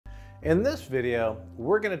In this video,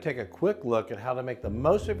 we're going to take a quick look at how to make the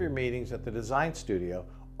most of your meetings at the design studio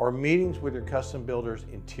or meetings with your custom builder's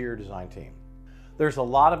interior design team. There's a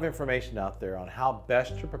lot of information out there on how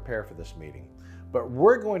best to prepare for this meeting, but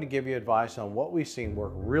we're going to give you advice on what we've seen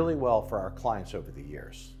work really well for our clients over the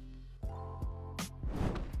years.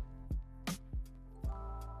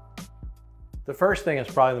 The first thing is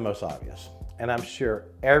probably the most obvious, and I'm sure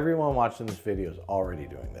everyone watching this video is already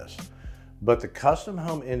doing this. But the custom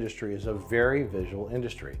home industry is a very visual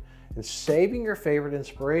industry, and saving your favorite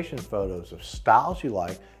inspiration photos of styles you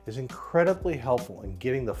like is incredibly helpful in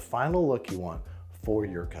getting the final look you want for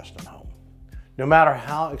your custom home. No matter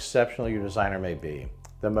how exceptional your designer may be,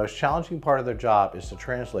 the most challenging part of their job is to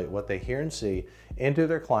translate what they hear and see into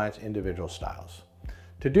their clients' individual styles.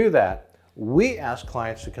 To do that, we ask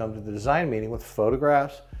clients to come to the design meeting with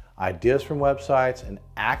photographs, ideas from websites, and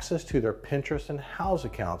access to their Pinterest and Houzz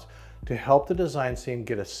accounts to help the design team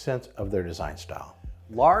get a sense of their design style.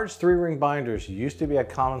 Large 3-ring binders used to be a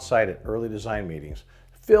common sight at early design meetings,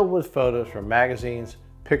 filled with photos from magazines,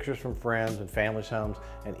 pictures from friends and families' homes,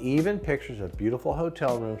 and even pictures of beautiful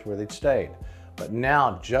hotel rooms where they'd stayed. But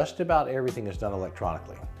now just about everything is done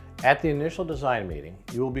electronically. At the initial design meeting,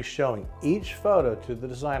 you will be showing each photo to the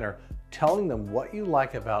designer, telling them what you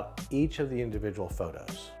like about each of the individual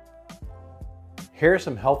photos. Here are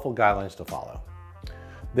some helpful guidelines to follow.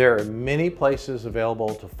 There are many places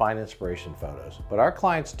available to find inspiration photos, but our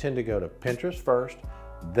clients tend to go to Pinterest first,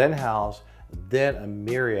 then Houzz, then a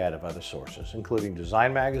myriad of other sources, including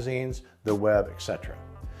design magazines, the web, etc.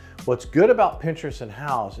 What's good about Pinterest and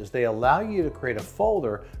Houzz is they allow you to create a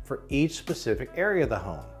folder for each specific area of the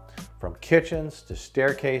home, from kitchens to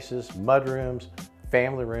staircases, mudrooms,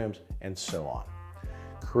 family rooms, and so on.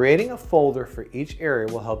 Creating a folder for each area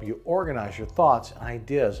will help you organize your thoughts and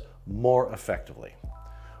ideas more effectively.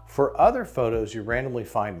 For other photos you randomly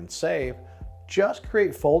find and save, just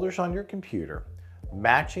create folders on your computer,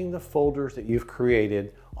 matching the folders that you've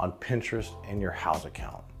created on Pinterest and your Houzz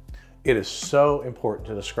account. It is so important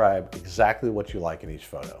to describe exactly what you like in each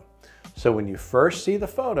photo. So when you first see the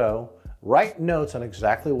photo, write notes on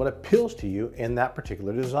exactly what appeals to you in that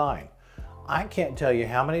particular design. I can't tell you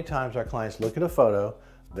how many times our clients look at a photo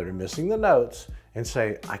that are missing the notes and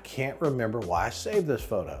say, I can't remember why I saved this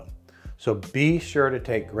photo. So be sure to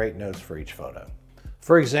take great notes for each photo.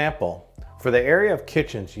 For example, for the area of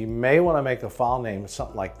kitchens, you may want to make the file name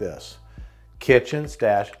something like this: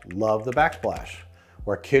 kitchens-love the backsplash,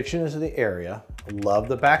 where kitchen is the area, love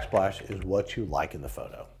the backsplash is what you like in the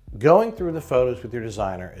photo. Going through the photos with your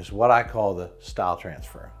designer is what I call the style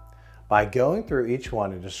transfer. By going through each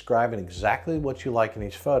one and describing exactly what you like in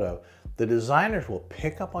each photo, the designers will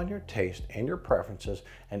pick up on your taste and your preferences,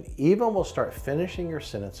 and even will start finishing your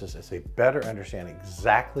sentences as they better understand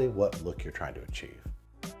exactly what look you're trying to achieve.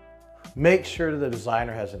 Make sure the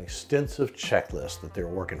designer has an extensive checklist that they're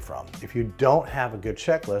working from. If you don't have a good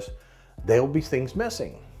checklist, there will be things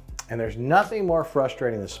missing. And there's nothing more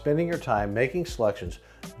frustrating than spending your time making selections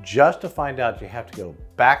just to find out you have to go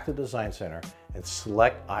back to the design center and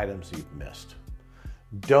select items you've missed.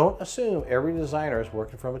 Don't assume every designer is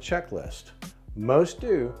working from a checklist. Most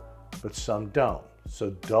do, but some don't. So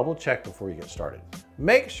double check before you get started.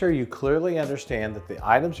 Make sure you clearly understand that the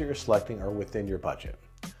items that you're selecting are within your budget.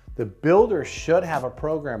 The builder should have a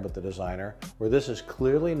program with the designer where this is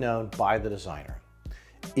clearly known by the designer.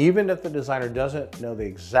 Even if the designer doesn't know the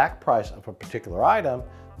exact price of a particular item,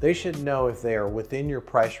 they should know if they are within your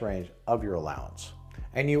price range of your allowance.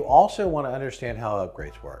 And you also want to understand how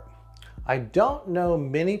upgrades work. I don't know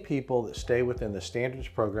many people that stay within the standards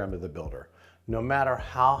program of the builder, no matter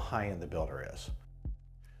how high-end the builder is.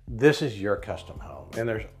 This is your custom home, and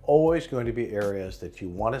there's always going to be areas that you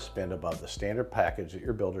want to spend above the standard package that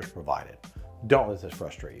your builder's provided. Don't let this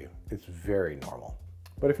frustrate you. It's very normal.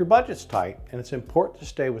 But if your budget's tight and it's important to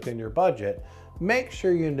stay within your budget, make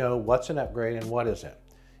sure you know what's an upgrade and what isn't.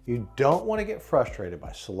 You don't want to get frustrated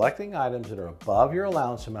by selecting items that are above your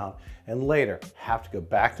allowance amount and later have to go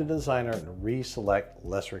back to the designer and reselect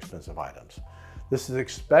lesser expensive items. This is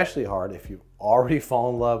especially hard if you've already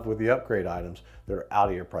fallen in love with the upgrade items that are out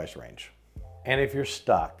of your price range. And if you're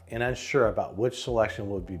stuck and unsure about which selection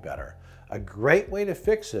would be better, a great way to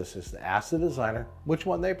fix this is to ask the designer which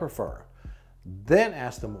one they prefer. Then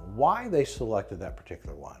ask them why they selected that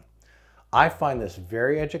particular one. I find this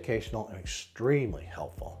very educational and extremely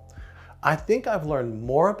helpful. I think I've learned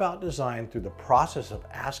more about design through the process of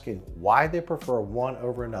asking why they prefer one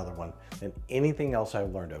over another one than anything else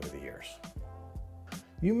I've learned over the years.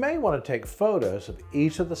 You may want to take photos of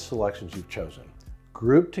each of the selections you've chosen,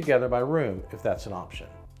 grouped together by room if that's an option.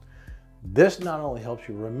 This not only helps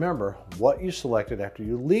you remember what you selected after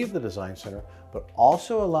you leave the design center, but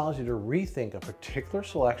also allows you to rethink a particular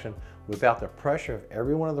selection without the pressure of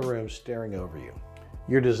everyone in the room staring over you.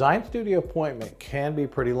 Your design studio appointment can be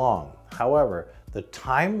pretty long. However, the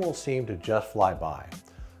time will seem to just fly by.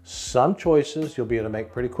 Some choices you'll be able to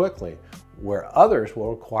make pretty quickly, where others will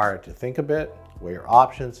require to think a bit, weigh your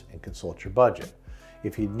options, and consult your budget.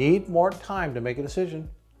 If you need more time to make a decision,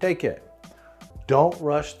 take it. Don't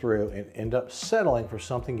rush through and end up settling for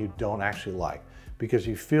something you don't actually like because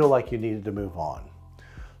you feel like you needed to move on.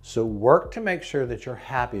 So work to make sure that you're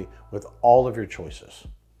happy with all of your choices.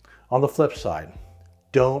 On the flip side,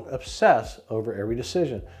 don't obsess over every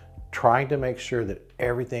decision, trying to make sure that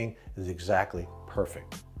everything is exactly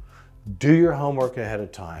perfect. Do your homework ahead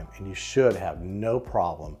of time and you should have no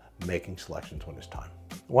problem making selections when it's time.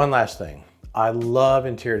 One last thing. I love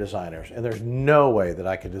interior designers and there's no way that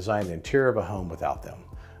I could design the interior of a home without them.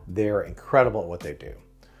 They're incredible at what they do.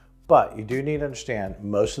 But you do need to understand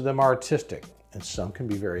most of them are artistic and some can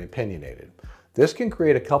be very opinionated. This can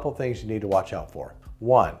create a couple things you need to watch out for.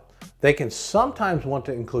 One, they can sometimes want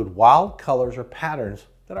to include wild colors or patterns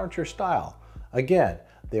that aren't your style. Again,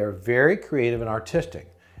 they are very creative and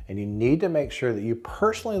artistic, and you need to make sure that you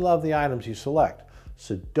personally love the items you select,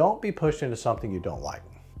 so don't be pushed into something you don't like.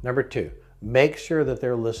 Number two, make sure that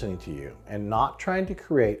they're listening to you and not trying to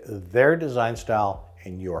create their design style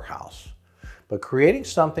in your house, but creating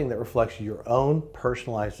something that reflects your own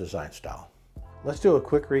personalized design style. Let's do a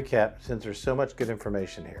quick recap since there's so much good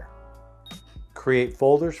information here. Create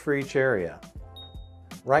folders for each area.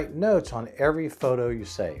 Write notes on every photo you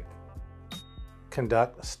save.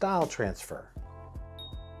 Conduct a style transfer.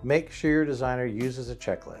 Make sure your designer uses a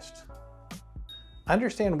checklist.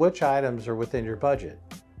 Understand which items are within your budget.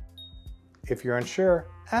 If you're unsure,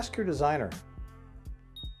 ask your designer.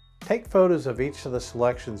 Take photos of each of the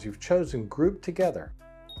selections you've chosen grouped together.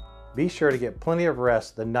 Be sure to get plenty of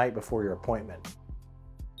rest the night before your appointment.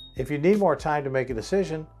 If you need more time to make a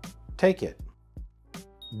decision, take it.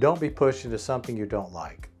 Don't be pushed into something you don't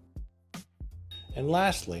like. And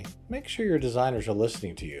lastly, make sure your designers are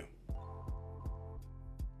listening to you.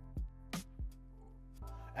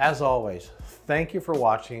 As always, thank you for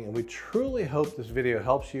watching, and we truly hope this video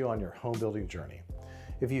helps you on your home building journey.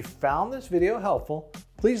 If you found this video helpful,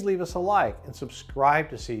 please leave us a like and subscribe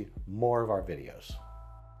to see more of our videos.